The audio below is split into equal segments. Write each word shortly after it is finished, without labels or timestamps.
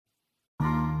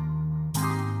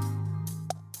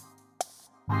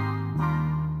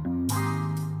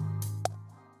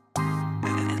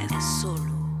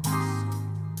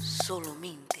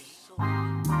Solamente.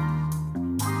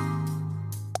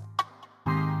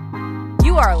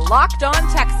 You are Locked On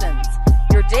Texans,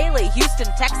 your daily Houston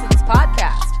Texans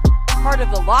podcast. Part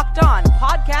of the Locked On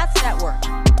Podcast Network,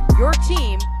 your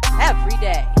team every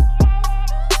day.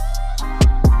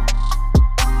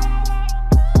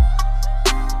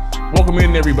 Welcome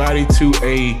in, everybody, to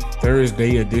a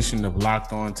Thursday edition of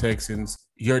Locked On Texans,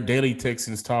 your daily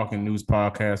Texans talk and news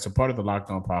podcast, a part of the Locked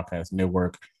On Podcast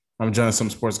Network. I'm Jonathan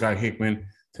Sports Guy Hickman.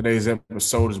 Today's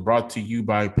episode is brought to you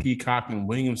by Peacock and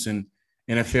Williamson,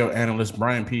 NFL analyst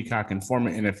Brian Peacock and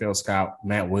former NFL scout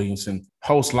Matt Williamson.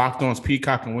 Host Locked On's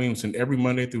Peacock and Williamson every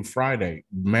Monday through Friday.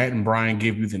 Matt and Brian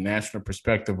give you the national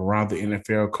perspective around the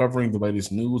NFL, covering the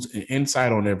latest news and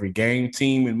insight on every game,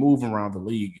 team, and move around the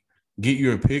league. Get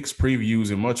your picks,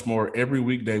 previews, and much more every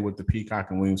weekday with the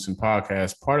Peacock and Williamson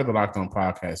podcast, part of the Locked On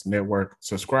Podcast Network.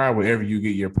 Subscribe wherever you get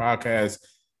your podcasts,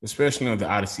 especially on the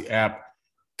Odyssey app.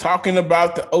 Talking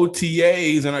about the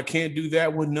OTAs, and I can't do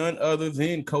that with none other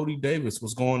than Cody Davis.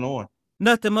 What's going on?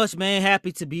 Nothing much, man.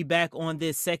 Happy to be back on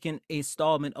this second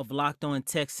installment of Locked On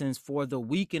Texans for the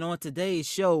week. And on today's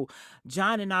show,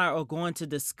 John and I are going to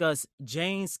discuss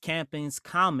James Campion's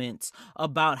comments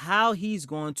about how he's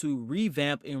going to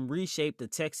revamp and reshape the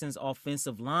Texans'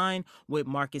 offensive line with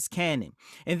Marcus Cannon.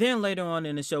 And then later on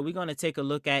in the show, we're going to take a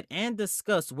look at and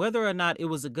discuss whether or not it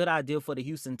was a good idea for the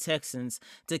Houston Texans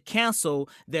to cancel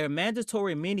their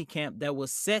mandatory minicamp that was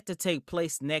set to take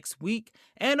place next week.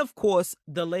 And of course,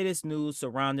 the latest news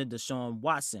surrounding Deshaun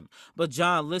Watson. But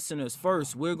John, listeners,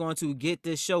 first, we're going to get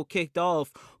this show kicked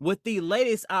off with the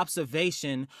latest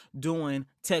observation during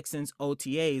Texans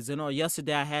OTAs. And on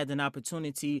yesterday, I had an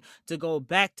opportunity to go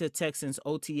back to Texans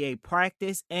OTA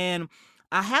practice, and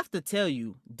I have to tell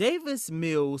you, Davis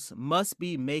Mills must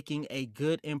be making a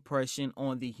good impression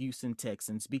on the Houston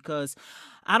Texans, because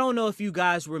I don't know if you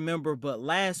guys remember, but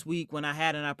last week when I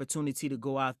had an opportunity to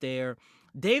go out there,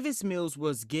 Davis Mills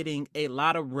was getting a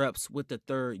lot of reps with the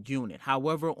third unit.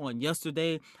 However, on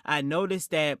yesterday, I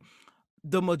noticed that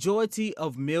the majority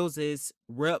of Mills's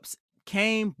reps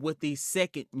came with the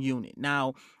second unit.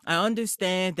 Now, I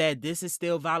understand that this is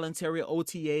still voluntary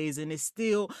OTAs and it's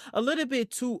still a little bit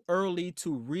too early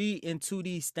to read into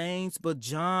these things, but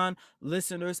John,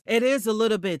 listeners, it is a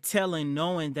little bit telling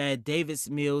knowing that Davis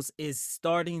Mills is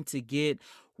starting to get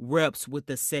reps with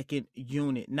the second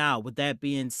unit. Now, with that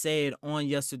being said, on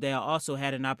yesterday, I also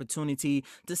had an opportunity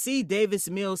to see Davis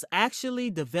Mills actually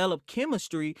develop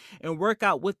chemistry and work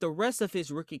out with the rest of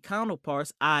his rookie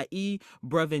counterparts, i.e.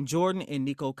 Brevin Jordan and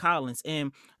Nico Collins.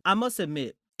 And I must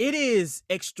admit, it is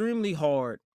extremely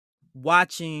hard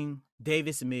watching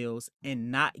Davis Mills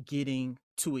and not getting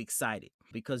too excited.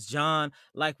 Because, John,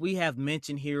 like we have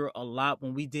mentioned here a lot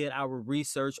when we did our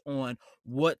research on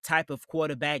what type of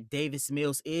quarterback Davis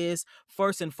Mills is,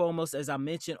 first and foremost, as I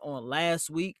mentioned on last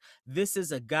week, this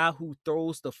is a guy who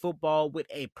throws the football with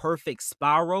a perfect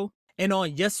spiral. And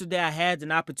on yesterday, I had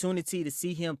an opportunity to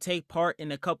see him take part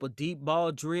in a couple deep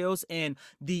ball drills, and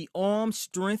the arm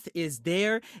strength is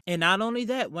there. And not only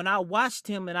that, when I watched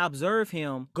him and observed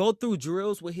him go through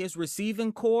drills with his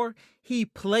receiving core, he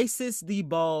places the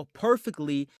ball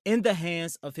perfectly in the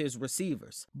hands of his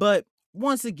receivers. But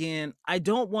once again, I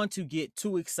don't want to get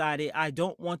too excited. I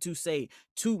don't want to say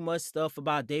too much stuff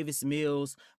about Davis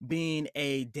Mills being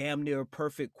a damn near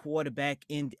perfect quarterback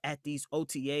at these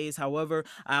OTAs. However,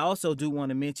 I also do want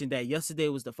to mention that yesterday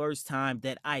was the first time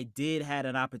that I did had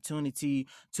an opportunity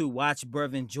to watch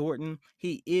Brevin Jordan.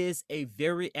 He is a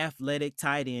very athletic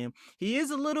tight end. He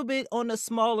is a little bit on the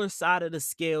smaller side of the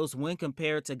scales when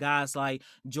compared to guys like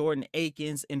Jordan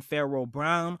Akins and Pharaoh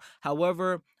Brown.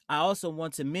 However, I also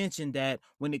want to mention that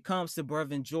when it comes to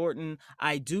Brevin Jordan,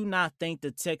 I do not think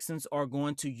the Texans are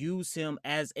going to use him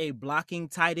as a blocking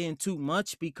tight end too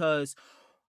much, because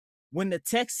when the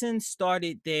Texans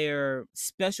started their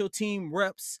special team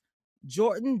reps,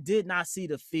 Jordan did not see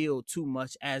the field too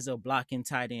much as a blocking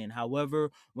tight end. However,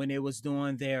 when they was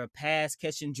doing their pass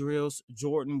catching drills,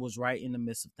 Jordan was right in the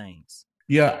midst of things.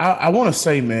 Yeah, I want to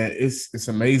say, man, it's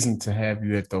amazing to have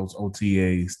you at those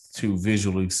OTAs to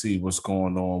visually see what's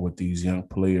going on with these young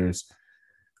players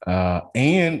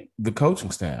and the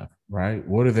coaching staff, right?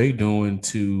 What are they doing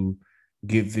to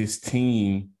get this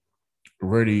team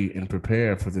ready and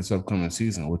prepared for this upcoming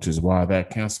season, which is why that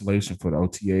cancellation for the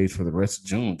OTAs for the rest of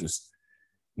June, just,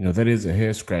 that is a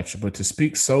head scratcher. But to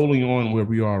speak solely on where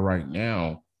we are right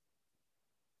now,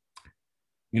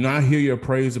 I hear your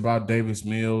praise about Davis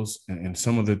Mills and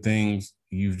some of the things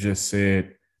you've just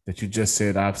said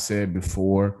I've said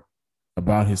before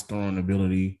about his throwing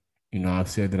ability. I've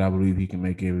said that I believe he can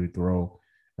make every throw.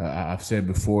 I've said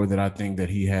before that I think that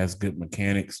he has good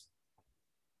mechanics.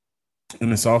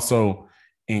 And it's also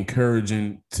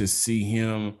encouraging to see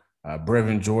him,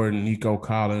 Brevin Jordan, Nico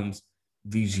Collins,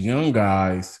 these young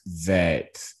guys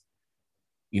that,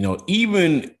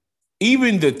 even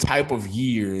the type of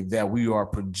year that we are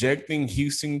projecting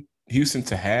Houston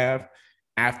to have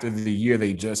after the year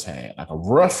they just had, like a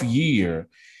rough year.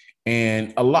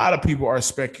 And a lot of people are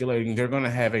speculating they're going to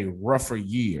have a rougher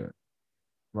year,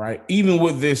 right? Even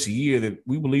with this year that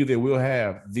we believe they will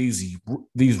have, these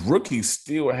rookies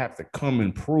still have to come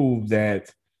and prove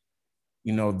that,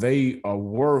 they are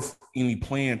worth any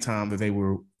playing time that they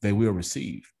will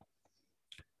receive.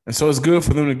 And so it's good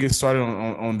for them to get started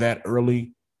on that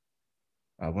early.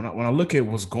 When I look at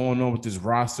what's going on with this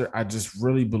roster, I just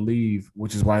really believe,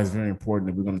 which is why it's very important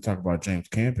that we're going to talk about James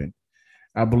Campen.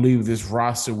 I believe this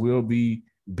roster will be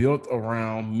built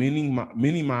around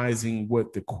minimizing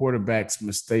what the quarterback's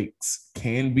mistakes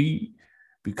can be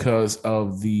because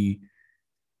of the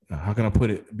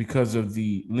because of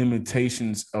the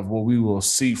limitations of what we will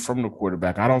see from the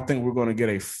quarterback. I don't think we're going to get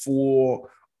a full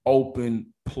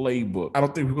open playbook. I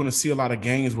don't think we're going to see a lot of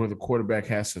games where the quarterback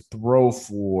has to throw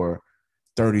for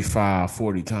 35,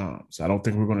 40 times. I don't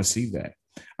think we're going to see that.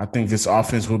 I think this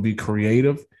offense will be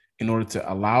creative in order to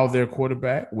allow their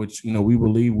quarterback, which, we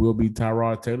believe will be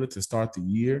Tyrod Taylor, to start the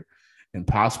year, and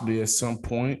possibly at some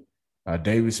point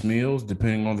Davis Mills,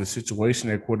 depending on the situation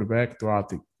at quarterback throughout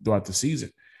the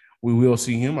season. We will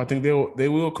see him. I think they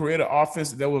will create an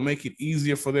offense that will make it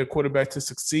easier for their quarterback to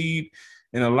succeed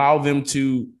and allow them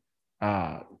to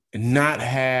not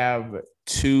have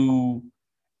too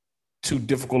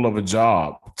difficult of a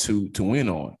job to win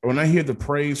on. When I hear the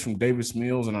praise from Davis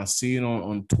Mills and I see it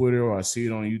on Twitter or I see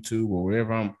it on YouTube or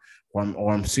wherever I'm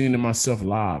seeing it myself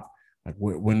live, like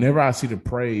whenever I see the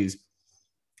praise,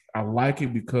 I like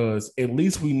it because at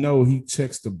least we know he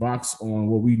checks the box on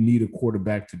what we need a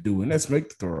quarterback to do, and that's make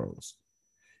the throws.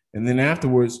 And then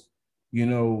afterwards,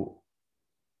 because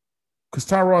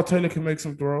Tyrod Taylor can make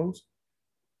some throws,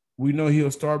 we know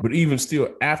he'll start. But even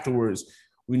still, afterwards,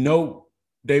 we know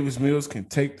Davis Mills can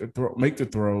make the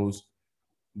throws,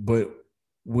 but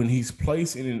when he's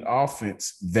placed in an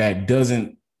offense that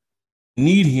doesn't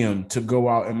need him to go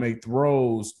out and make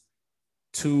throws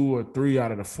 2 or 3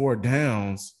 out of the 4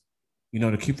 downs,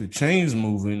 to keep the chains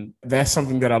moving, that's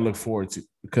something that I look forward to,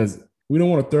 because we don't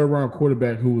want a third-round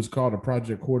quarterback who was called a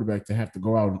project quarterback to have to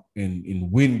go out and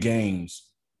win games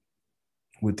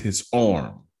with his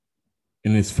arm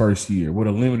in his first year with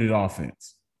a limited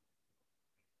offense.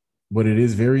 But it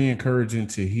is very encouraging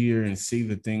to hear and see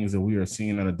the things that we are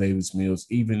seeing out of Davis Mills,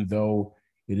 even though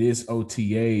it is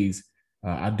OTAs.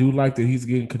 I do like that he's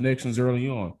getting connections early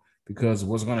on, because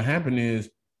what's going to happen is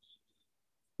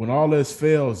when all this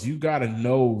fails, you got to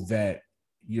know that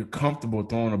you're comfortable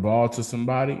throwing the ball to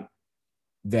somebody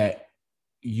that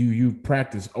you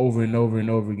practice over and over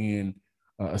and over again,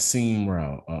 a seam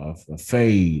route, a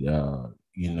fade, a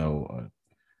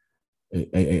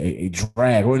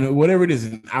drag, or whatever it is,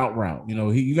 an out route.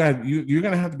 You're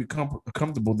gonna have to be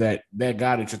comfortable that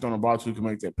guy that you're throwing the ball to can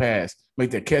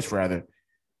make that catch rather.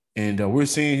 And we're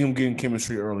seeing him getting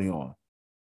chemistry early on.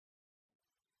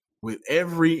 With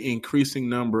every increasing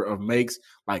number of makes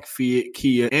like Fiat,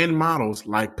 Kia, and models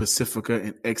like Pacifica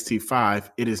and XT5,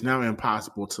 it is now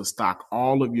impossible to stock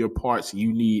all of your parts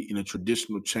you need in a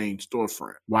traditional chain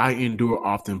storefront. Why endure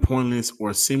often pointless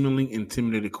or seemingly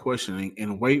intimidating questioning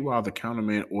and wait while the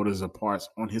counterman orders the parts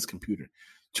on his computer,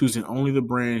 choosing only the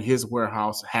brand his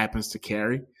warehouse happens to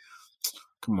carry?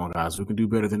 Come on, guys, we can do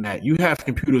better than that. You have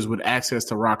computers with access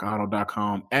to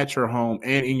rockauto.com at your home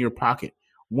and in your pocket.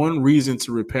 One reason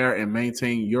to repair and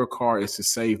maintain your car is to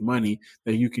save money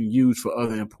that you can use for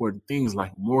other important things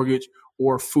like mortgage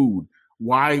or food.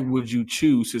 Why would you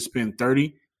choose to spend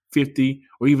 30, 50,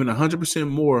 or even 100%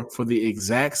 more for the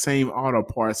exact same auto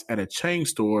parts at a chain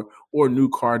store or new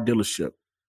car dealership?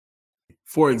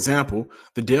 For example,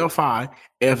 the Delphi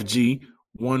FG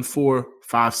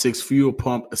 1456 fuel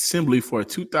pump assembly for a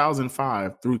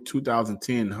 2005 through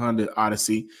 2010 Honda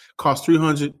Odyssey costs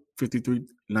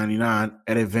 $353.99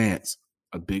 at Advance,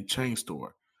 a big chain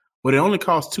store, but it only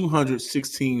costs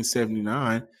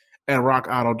 $216.79 at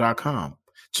rockauto.com.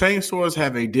 Chain stores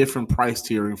have a different price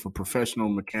tiering for professional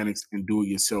mechanics and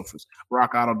do-it-yourselfers.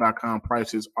 Rockauto.com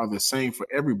prices are the same for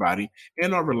everybody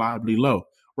and are reliably low.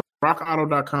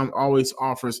 RockAuto.com always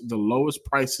offers the lowest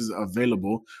prices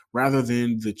available rather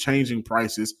than the changing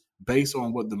prices based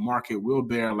on what the market will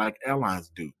bear like airlines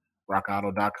do.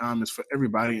 RockAuto.com is for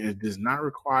everybody and it does not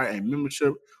require a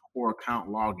membership or account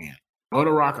login. Go to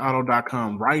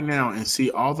RockAuto.com right now and see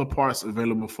all the parts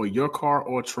available for your car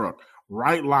or truck.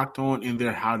 Right locked on in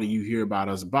their How Do You Hear About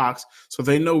Us box so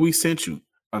they know we sent you.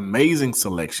 Amazing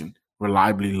selection,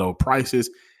 reliably low prices,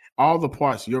 all the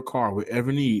parts your car will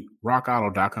ever need.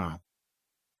 RockAuto.com.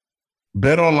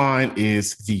 BetOnline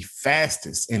is the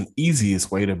fastest and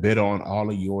easiest way to bet on all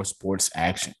of your sports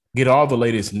action. Get all the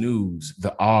latest news,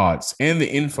 the odds, and the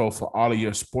info for all of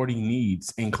your sporting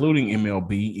needs, including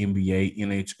MLB, NBA,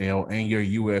 NHL, and your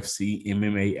UFC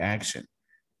MMA action.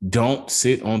 Don't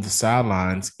sit on the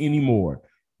sidelines anymore.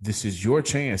 This is your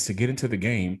chance to get into the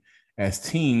game as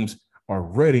teams are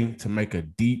ready to make a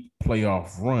deep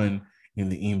playoff run in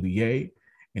the NBA,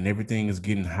 and everything is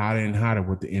getting hotter and hotter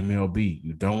with the MLB.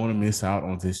 You don't want to miss out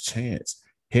on this chance.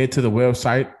 Head to the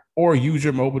website or use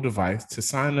your mobile device to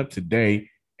sign up today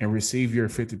and receive your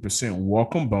 50%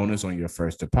 welcome bonus on your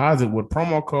first deposit with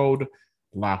promo code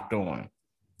Locked On.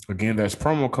 Again, that's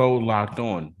promo code Locked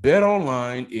On.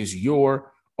 BetOnline is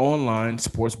your online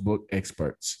sportsbook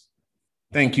experts.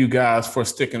 Thank you guys for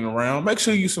sticking around. Make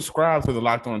sure you subscribe to the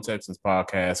Locked On Texans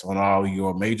podcast on all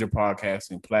your major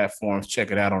podcasting platforms.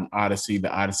 Check it out on Odyssey,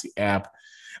 the Odyssey app.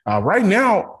 Right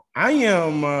now, I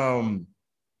am,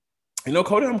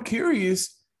 Cody, I'm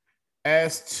curious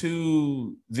as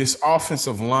to this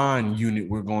offensive line unit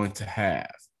we're going to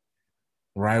have,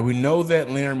 right? We know that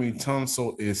Laremy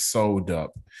Tunsil is sold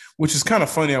up, which is kind of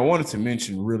funny. I wanted to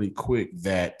mention really quick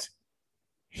that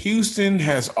Houston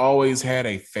has always had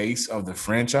a face of the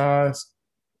franchise.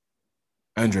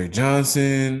 Andre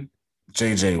Johnson,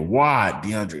 J.J. Watt,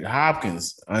 DeAndre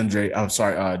Hopkins,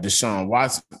 Deshaun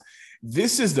Watson.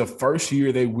 This is the first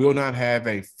year they will not have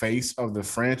a face of the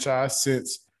franchise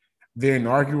since their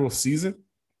inaugural season,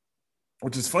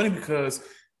 which is funny because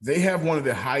they have one of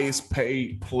the highest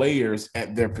paid players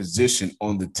at their position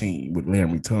on the team with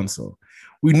Laremy Tunsil.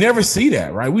 We never see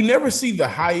that, right? We never see the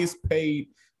highest paid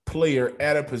player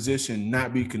at a position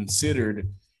not be considered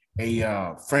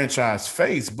a franchise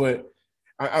face. But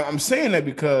I'm saying that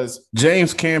because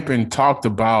James Campen talked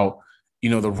about,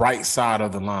 the right side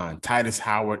of the line, Titus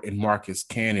Howard and Marcus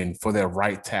Cannon for their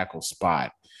right tackle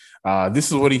spot.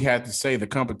 This is what he had to say. The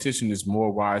competition is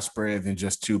more widespread than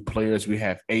just two players. We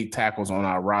have 8 tackles on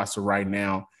our roster right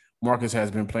now. Marcus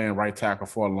has been playing right tackle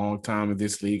for a long time in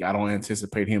this league. I don't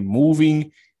anticipate him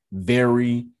moving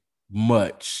very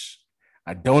much.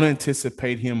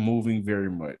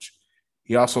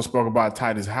 He also spoke about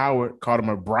Titus Howard, called him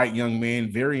a bright young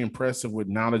man, very impressive with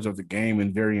knowledge of the game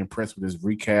and very impressed with his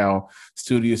recal,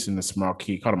 studious, and the smart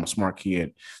kid. Called him a smart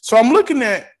kid. So I'm looking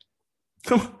at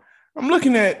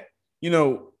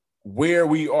where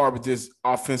we are with this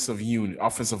offensive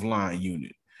line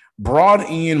unit. Brought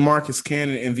in Marcus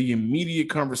Cannon, and the immediate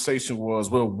conversation was,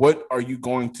 well, what are you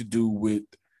going to do with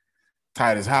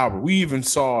Titus Howard? We even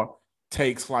saw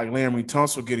takes like Laremy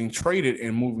Tunsil getting traded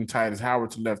and moving Titus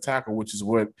Howard to left tackle, which is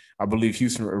what I believe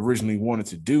Houston originally wanted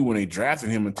to do when they drafted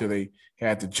him until they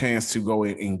had the chance to go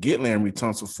in and get Laremy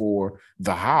Tunsil for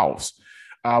the house.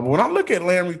 But when I look at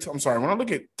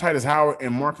Titus Howard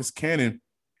and Marcus Cannon,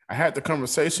 I had the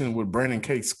conversation with Brandon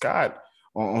K. Scott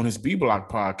on his B Block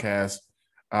podcast.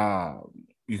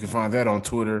 You can find that on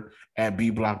Twitter at B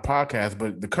Block Podcast.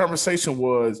 But the conversation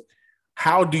was,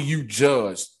 how do you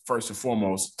judge, first and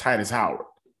foremost, Titus Howard?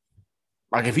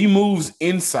 Like, if he moves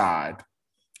inside,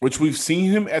 which we've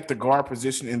seen him at the guard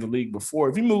position in the league before,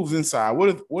 if he moves inside,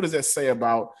 what does that say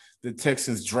about the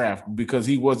Texans draft? Because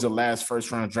he was the last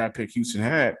first-round draft pick Houston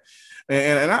had.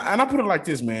 And I put it like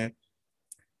this, man.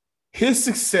 His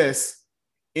success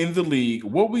in the league,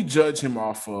 what we judge him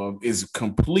off of is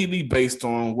completely based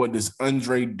on what does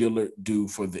Andre Dillard do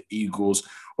for the Eagles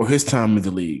or his time in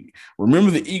the league.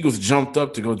 Remember, the Eagles jumped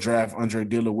up to go draft Andre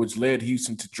Dillard, which led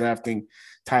Houston to drafting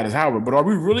Titus Howard. But are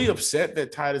we really upset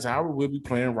that Titus Howard will be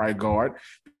playing right guard?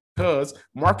 Because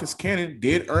Marcus Cannon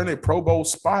did earn a Pro Bowl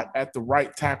spot at the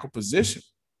right tackle position.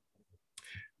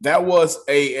 That was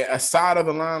a side of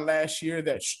the line last year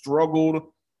that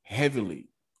struggled heavily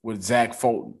with Zach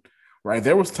Fulton. Right,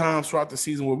 there was times throughout the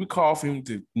season where we called for him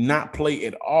to not play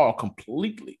at all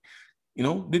completely.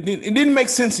 It didn't make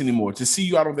sense anymore to see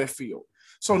you out of that field.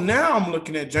 So now I'm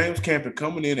looking at James Campen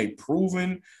coming in, a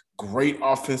proven great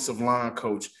offensive line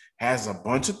coach, has a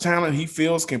bunch of talent he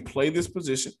feels can play this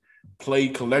position, play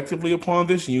collectively upon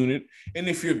this unit. And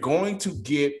if you're going to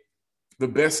get the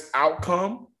best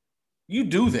outcome, you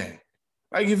do that.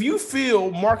 Like, if you feel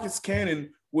Marcus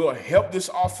Cannon will help this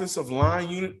offensive line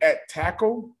unit at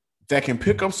tackle, that can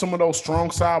pick up some of those strong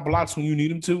side blocks when you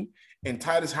need them to, and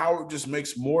Titus Howard just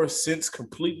makes more sense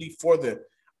completely for the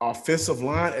offensive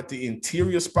line at the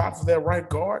interior spot for that right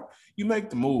guard, you make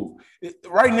the move.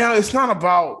 Right now, it's not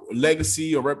about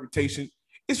legacy or reputation.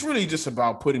 It's really just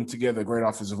about putting together a great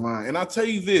offensive line. And I'll tell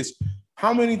you this,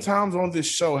 how many times on this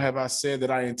show have I said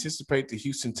that I anticipate the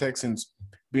Houston Texans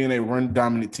being a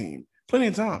run-dominant team? Plenty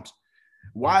of times.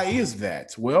 Why is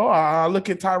that? Well, I look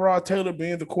at Tyrod Taylor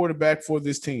being the quarterback for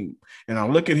this team, and I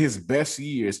look at his best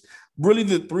years, really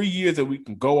the 3 years that we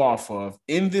can go off of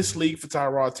in this league for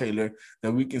Tyrod Taylor,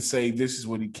 that we can say this is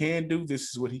what he can do, this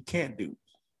is what he can't do,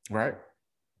 right?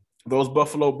 Those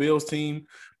Buffalo Bills team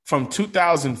from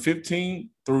 2015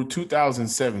 through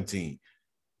 2017,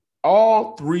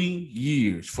 all 3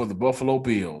 years for the Buffalo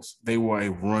Bills, they were a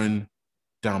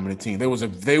run-dominant team. They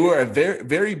were a very,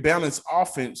 very balanced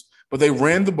offense, but they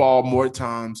ran the ball more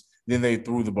times than they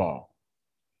threw the ball.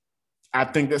 I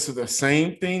think that's the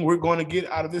same thing we're going to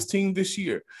get out of this team this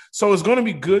year. So it's going to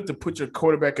be good to put your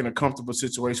quarterback in a comfortable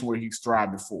situation where he's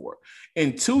thrived before.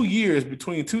 In 2 years,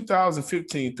 between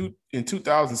 2015 and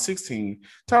 2016,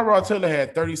 Tyrod Taylor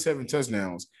had 37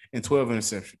 touchdowns and 12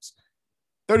 interceptions.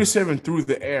 37 through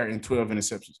the air and 12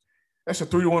 interceptions. That's a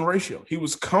 3-to-1 ratio. He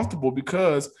was comfortable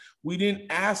because we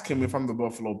didn't ask him, if I'm the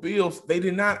Buffalo Bills, they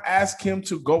did not ask him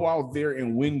to go out there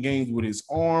and win games with his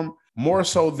arm, more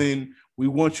so than we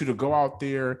want you to go out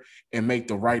there and make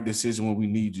the right decision when we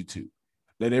need you to.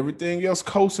 Let everything else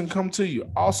coast and come to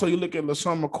you. Also, you look at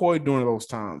LaShawn McCoy during those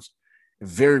times. A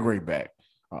very great back.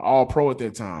 All-pro at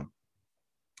that time.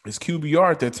 His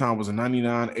QBR at that time was a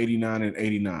 99, 89, and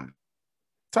 89.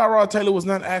 Tyrod Taylor was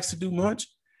not asked to do much,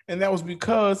 and that was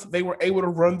because they were able to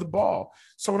run the ball.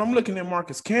 So when I'm looking at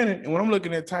Marcus Cannon and when I'm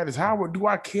looking at Tytus Howard, do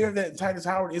I care that Tytus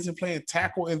Howard isn't playing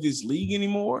tackle in this league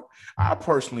anymore? I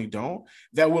personally don't.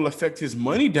 That will affect his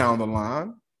money down the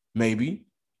line, maybe.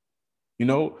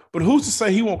 But who's to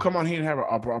say he won't come out here and have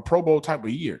a Pro Bowl type of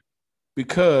year?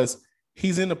 Because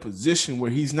he's in a position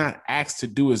where he's not asked to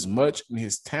do as much in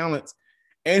his talents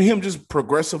and him just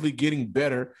progressively getting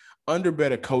better under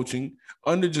better coaching,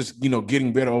 under just,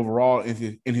 getting better overall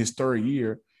in his third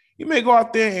year. He may go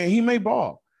out there and he may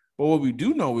ball. But what we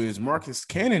do know is Marcus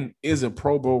Cannon is a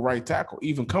Pro Bowl right tackle,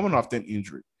 even coming off that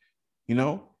injury.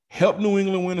 Help New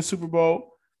England win a Super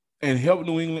Bowl and help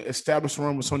New England establish a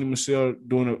run with Sony Michel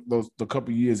during the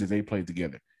couple of years that they played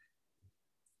together.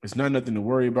 It's not nothing to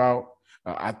worry about.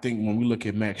 I think when we look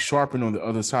at Max Sharpen on the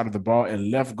other side of the ball at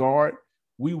left guard,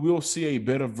 we will see a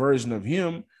better version of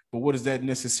him. But what does that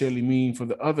necessarily mean for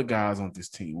the other guys on this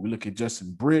team? We look at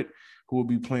Justin Britt, who will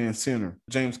be playing center.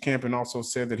 James Campen also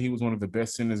said that he was one of the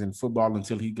best centers in football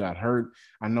until he got hurt.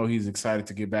 I know he's excited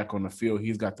to get back on the field.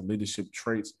 He's got the leadership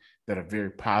traits that are very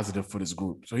positive for this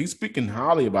group. So he's speaking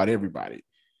highly about everybody.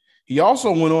 He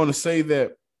also went on to say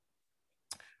that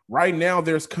right now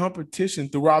there's competition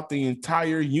throughout the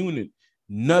entire unit.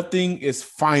 Nothing is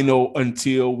final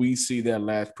until we see that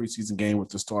last preseason game with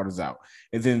the starters out.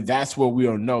 And then that's where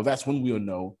we'll know. That's when we'll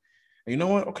know. And you know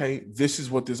what? Okay, this is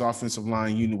what this offensive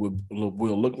line unit will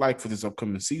look like for this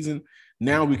upcoming season.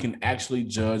 Now we can actually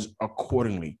judge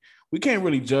accordingly. We can't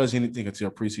really judge anything until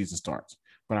preseason starts.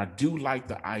 But I do like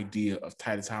the idea of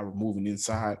Tytus Howard moving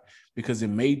inside because it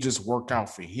may just work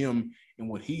out for him and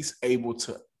what he's able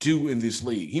to do in this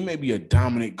league. He may be a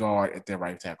dominant guard at that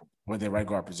right tackle or that right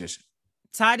guard position.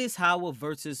 Tytus Howard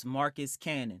versus Marcus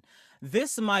Cannon.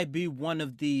 This might be one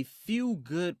of the few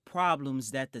good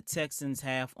problems that the Texans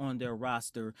have on their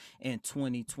roster in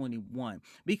 2021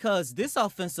 because this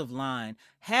offensive line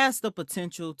has the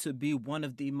potential to be one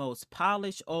of the most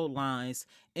polished O-lines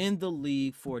in the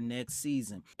league for next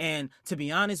season. And to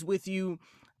be honest with you,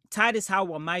 Tytus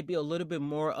Howard might be a little bit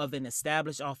more of an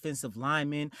established offensive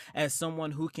lineman as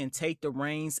someone who can take the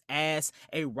reins as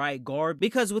a right guard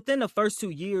because within the first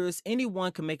 2 years,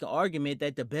 anyone can make an argument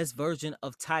that the best version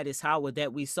of Tytus Howard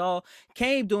that we saw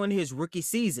came during his rookie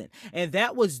season. And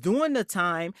that was during the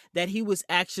time that he was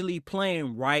actually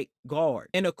playing right guard.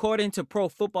 And according to Pro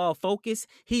Football Focus,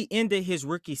 he ended his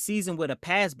rookie season with a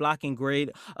pass blocking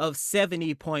grade of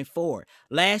 70.4.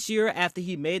 Last year, after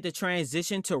he made the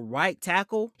transition to right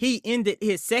tackle, he ended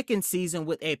his second season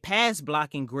with a pass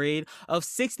blocking grade of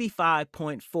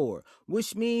 65.4,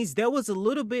 which means there was a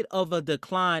little bit of a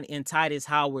decline in Tytus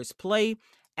Howard's play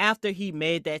after he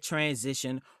made that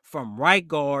transition from right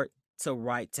guard to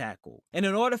right tackle. And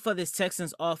in order for this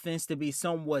Texans offense to be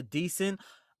somewhat decent,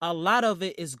 a lot of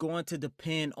it is going to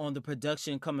depend on the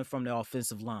production coming from the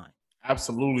offensive line.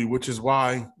 Absolutely, which is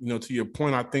why, to your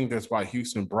point, I think that's why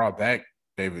Houston brought back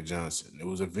David Johnson. It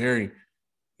was a very,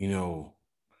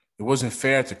 it wasn't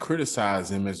fair to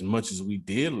criticize him as much as we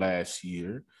did last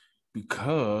year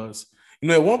because,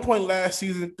 at one point last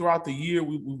season throughout the year,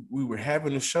 we were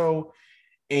having a show,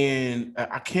 and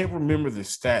I can't remember the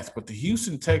stats, but the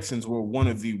Houston Texans were one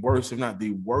of the worst, if not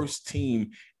the worst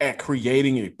team at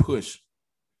creating a push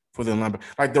for the linebacker.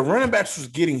 Like the running backs was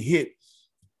getting hit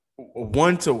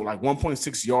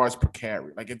 1.6 yards per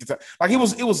carry. Like at the time, like it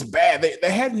was bad.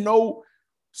 They had no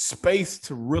space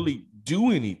to really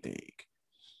do anything,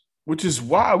 which is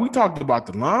why we talked about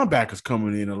the linebackers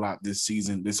coming in a lot this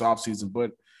offseason.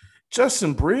 But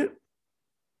Justin Britt,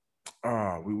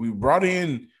 we brought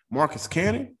in Marcus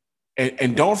Cannon,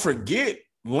 and don't forget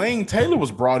Lane Taylor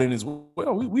was brought in as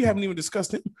well. We haven't even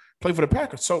discussed him play for the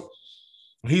Packers. So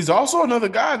he's also another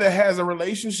guy that has a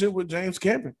relationship with James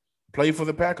Campen, played for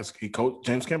the Packers.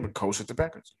 James Campen coached at the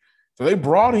Packers. So they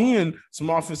brought in some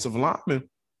offensive linemen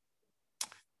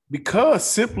because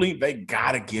simply they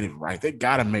got to get it right. They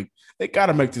got to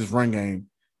make this run game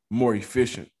more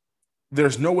efficient.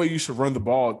 There's no way you should run the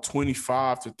ball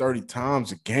 25 to 30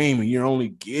 times a game and you're only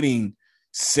getting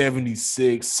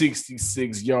 76,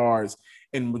 66 yards,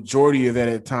 and majority of that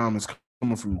at times is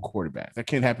coming from the quarterback. That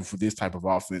can't happen for this type of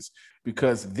offense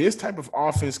because this type of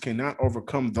offense cannot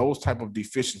overcome those type of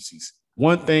deficiencies.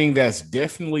 One thing that's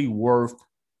definitely worth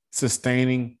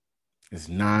sustaining is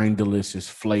 9 delicious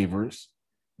flavors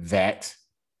that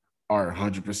are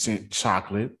 100%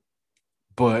 chocolate,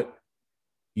 but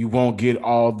you won't get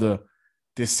all the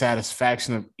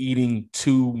dissatisfaction of eating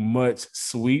too much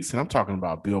sweets. And I'm talking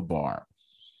about Built Bar.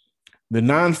 The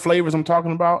 9 flavors I'm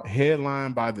talking about,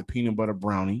 headlined by the peanut butter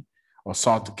brownie or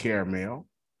salted caramel.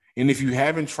 And if you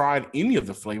haven't tried any of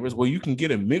the flavors, well, you can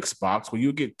get a mix box where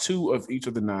you'll get 2 of each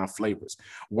of the 9 flavors.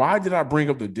 Why did I bring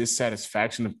up the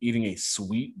dissatisfaction of eating a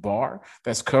sweet bar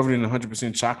that's covered in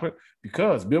 100% chocolate?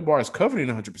 Because Built Bar is covered in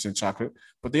 100% chocolate,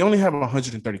 but they only have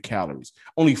 130 calories,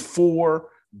 only 4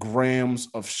 grams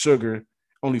of sugar,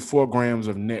 only 4 grams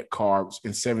of net carbs,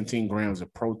 and 17 grams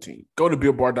of protein. Go to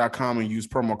BuiltBar.com and use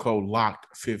promo code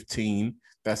LOCKED15.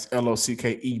 That's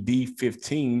LOCKED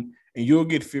 15, and you'll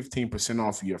get 15%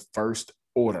 off your first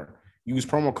order. Use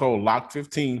promo code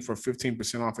LOCKED15 for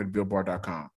 15% off at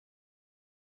BuiltBar.com.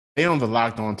 Today on the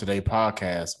Locked On Today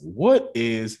podcast, what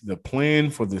is the plan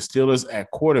for the Steelers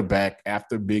at quarterback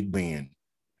after Big Ben?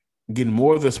 Getting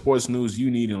more of the sports news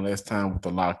you need in less time with the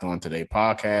Locked On Today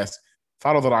podcast.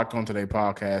 Follow the Locked On Today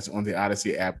podcast on the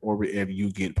Odyssey app or wherever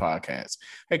you get podcasts.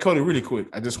 Hey, Cody, really quick,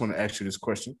 I just want to ask you this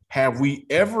question. Have we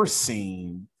ever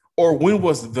seen, or when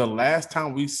was the last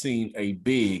time we've seen a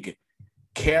big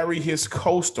carry his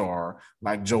co-star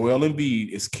like Joel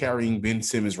Embiid is carrying Ben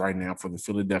Simmons right now for the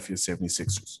Philadelphia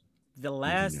 76ers? The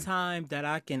last time that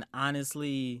I can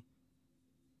honestly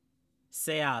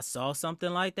say I saw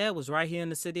something like that was right here in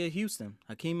the city of Houston.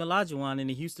 Hakeem Olajuwon and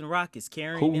the Houston Rockets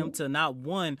carrying him to not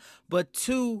 1 but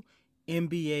 2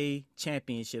 NBA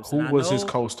championships. Who was his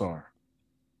co-star?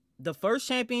 The first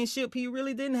championship, he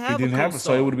really didn't have. He didn't have it,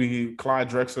 so it would be Clyde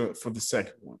Drexler for the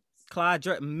second one.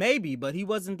 Maybe, but he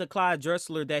wasn't the Clyde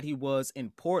Drexler that he was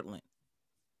in Portland.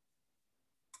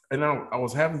 And I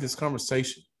was having this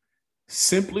conversation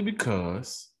simply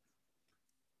because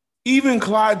even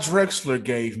Clyde Drexler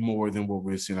gave more than what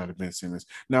we're seeing out of Ben Simmons.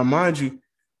 Now, mind you,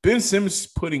 Ben Simmons is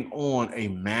putting on a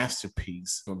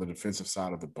masterpiece on the defensive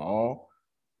side of the ball.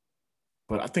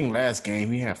 But I think last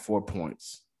game he had 4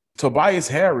 points. Tobias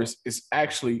Harris is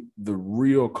actually the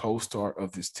real co-star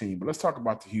of this team. But let's talk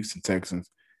about the Houston Texans.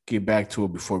 Get back to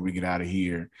it before we get out of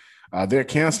here. They're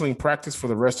canceling practice for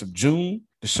the rest of June.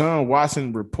 Deshaun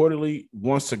Watson reportedly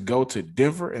wants to go to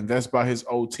Denver, and that's by his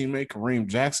old teammate, Kareem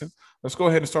Jackson. Let's go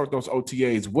ahead and start with those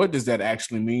OTAs. What does that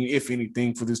actually mean, if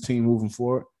anything, for this team moving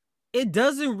forward? It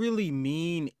doesn't really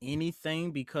mean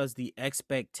anything because the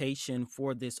expectation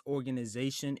for this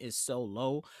organization is so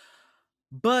low.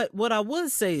 But what I would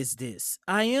say is this.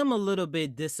 I am a little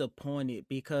bit disappointed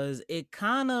because it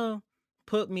kind of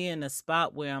put me in a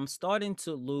spot where I'm starting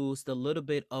to lose the little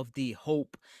bit of the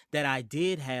hope that I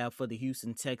did have for the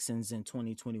Houston Texans in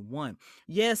 2021.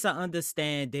 Yes, I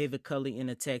understand David Culley and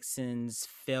the Texans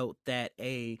felt that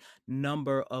a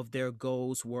number of their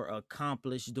goals were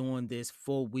accomplished during this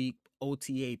 4-week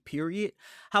OTA period.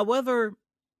 However,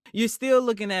 you're still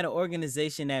looking at an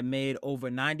organization that made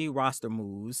over 90 roster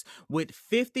moves with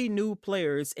 50 new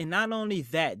players. And not only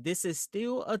that, this is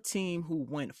still a team who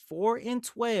went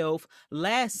 4-12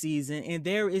 last season. And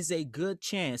there is a good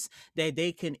chance that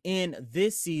they can end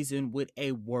this season with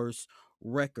a worse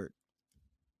record.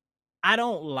 I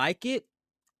don't like it.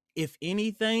 If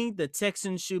anything, the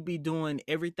Texans should be doing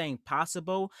everything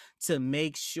possible to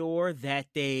make sure that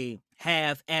they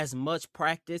have as much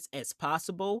practice as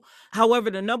possible.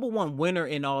 However, the number one winner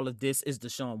in all of this is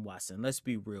Deshaun Watson. Let's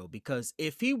be real, because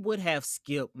if he would have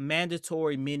skipped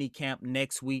mandatory minicamp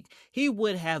next week, he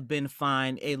would have been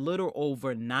fined a little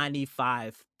over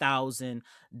 $95,000.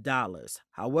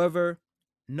 However,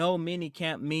 no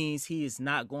minicamp means he is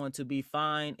not going to be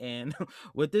fined. And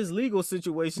with this legal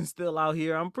situation still out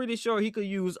here, I'm pretty sure he could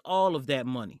use all of that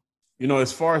money. You know,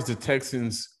 as far as the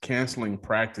Texans canceling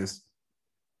practice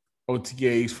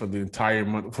OTAs for the entire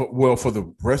month. For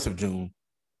the rest of June.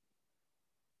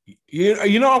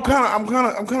 I'm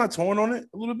kind of torn on it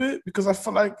a little bit because I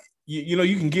feel like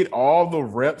you can get all the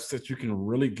reps that you can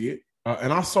really get.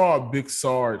 And I saw a Big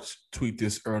Sarge tweet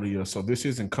this earlier, so this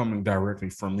isn't coming directly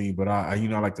from me, but I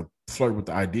like to flirt with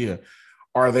the idea.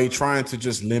 Are they trying to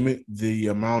just limit the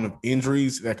amount of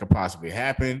injuries that could possibly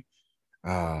happen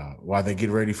while they get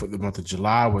ready for the month of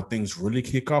July where things really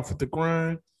kick off with the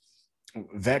grind?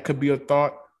 That could be a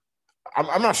thought.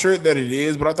 I'm not sure that it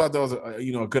is, but I thought that was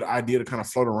a good idea to kind of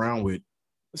float around with.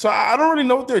 So I don't really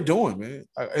know what they're doing, man.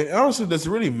 Honestly, does it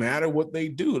really matter what they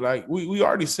do? Like we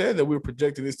already said that we were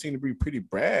projecting this team to be pretty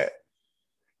bad.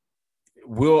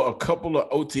 Will a couple of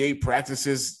OTA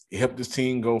practices help this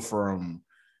team go from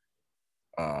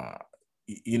from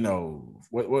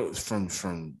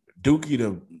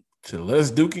Dookie to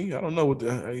less Dookie? I don't know what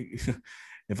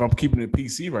if I'm keeping it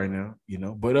PC right now,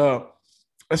 But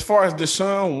as far as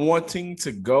Deshaun wanting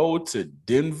to go to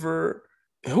Denver,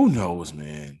 who knows,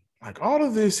 man? Like all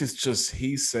of this is just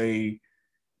he say,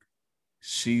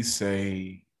 she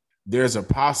say. There's a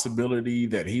possibility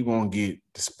that he won't get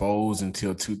disposed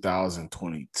until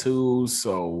 2022.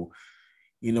 So,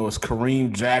 it's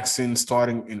Kareem Jackson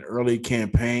starting an early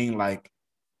campaign like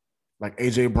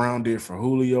A.J. Brown did for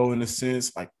Julio in a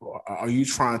sense. Like, are you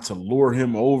trying to lure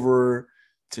him over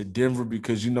to Denver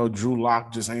because Drew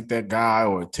Lock just ain't that guy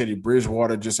or Teddy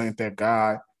Bridgewater just ain't that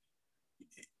guy?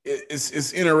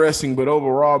 It's interesting, but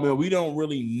overall, man, we don't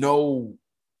really know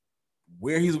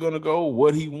where he's going to go,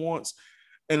 what he wants.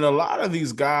 And a lot of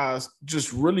these guys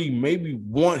just really maybe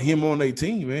want him on their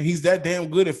team, man. He's that damn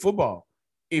good at football.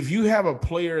 If you have a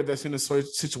player that's in a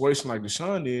situation like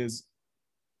Deshaun is,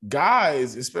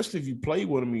 guys, especially if you play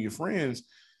with him and your friends,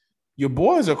 your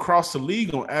boys across the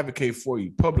league gonna advocate for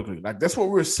you publicly. Like that's what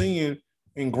we're seeing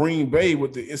in Green Bay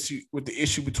with the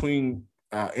issue between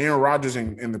Aaron Rodgers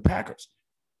and the Packers.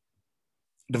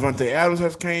 Devontae Adams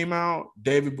have came out.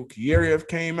 David Bukhari have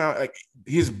came out. Like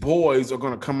his boys are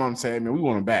gonna come out and say, "Man, we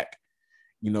want him back."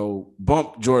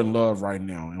 Bump Jordan Love right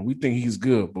now, and we think he's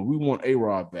good, but we want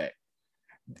A-Rod back.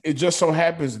 It just so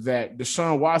happens that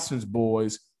Deshaun Watson's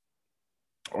boys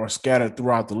are scattered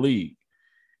throughout the league,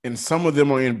 and some of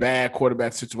them are in bad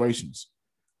quarterback situations,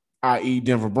 i.e.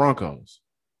 Denver Broncos.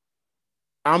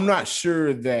 I'm not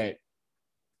sure that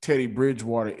Teddy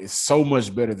Bridgewater is so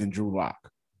much better than Drew Lock.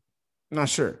 Not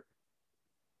sure.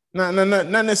 Not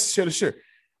necessarily sure.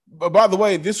 But by the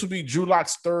way, this would be Drew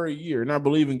Lock's third year, and I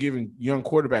believe in giving young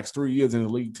quarterbacks 3 years in the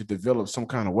league to develop some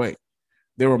kind of way.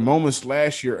 There were moments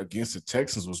last year against the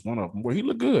Texans was one of them where he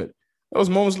looked good. There was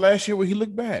moments last year where he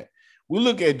looked bad. We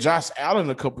look at Josh Allen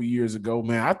a couple years ago,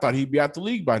 man, I thought he'd be out the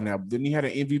league by now, but then he had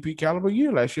an MVP caliber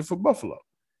year last year for Buffalo.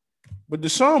 But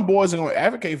Deshaun boys are going to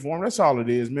advocate for him. That's all it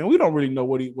is, man. We don't really know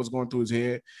what's going through his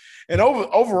head. And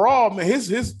overall, man,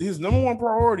 his number one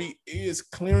priority is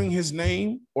clearing his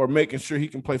name or making sure he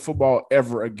can play football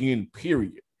ever again,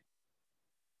 period.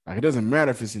 Like, it doesn't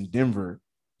matter if it's in Denver,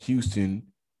 Houston,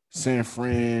 San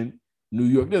Fran, New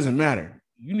York. It doesn't matter.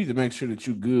 You need to make sure that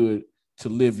you're good to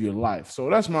live your life. So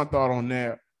that's my thought on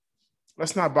that.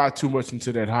 Let's not buy too much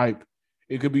into that hype.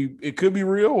 It could be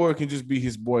real, or it can just be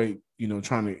his boy,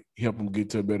 trying to help him get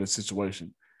to a better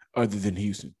situation other than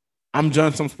Houston. I'm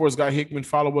John, some sports guy Hickman.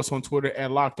 Follow us on Twitter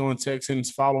at Locked On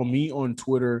Texans. Follow me on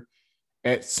Twitter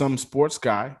at Some Sports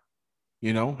Guy.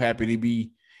 Happy to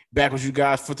be back with you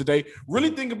guys for today.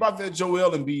 Really think about that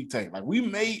Joel Embiid take. Like, we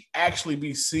may actually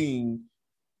be seeing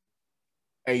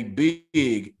a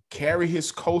big carry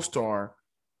his co-star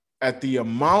at the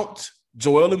amount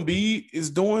Joel Embiid is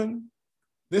doing.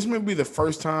 This may be the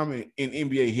first time in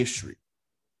NBA history.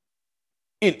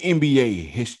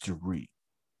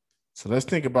 So let's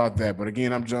think about that. But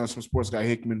again, I'm John, some sports guy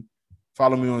Hickman.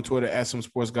 Follow me on Twitter at Some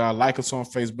Sports Guy. Like us on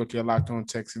Facebook at Locked On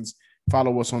Texans.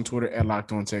 Follow us on Twitter at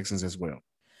Locked On Texans as well.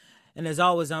 And as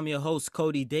always, I'm your host,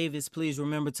 Cody Davis. Please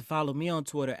remember to follow me on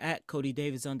Twitter at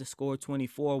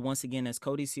CodyDavis_24. Once again, that's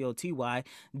Cody,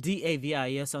 CotyDavis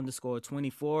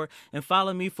 _24. And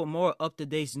follow me for more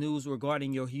up-to-date news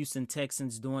regarding your Houston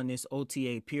Texans during this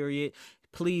OTA period.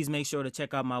 Please make sure to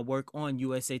check out my work on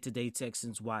USA Today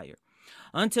Texans Wire.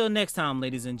 Until next time,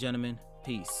 ladies and gentlemen,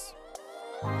 peace.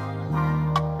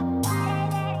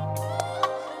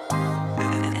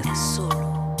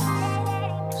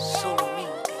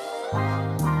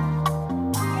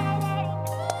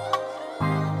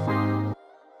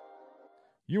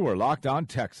 You are Locked On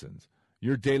Texans,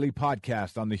 your daily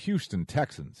podcast on the Houston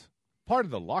Texans. Part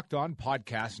of the Locked On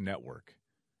Podcast Network,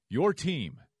 your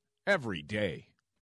team every day.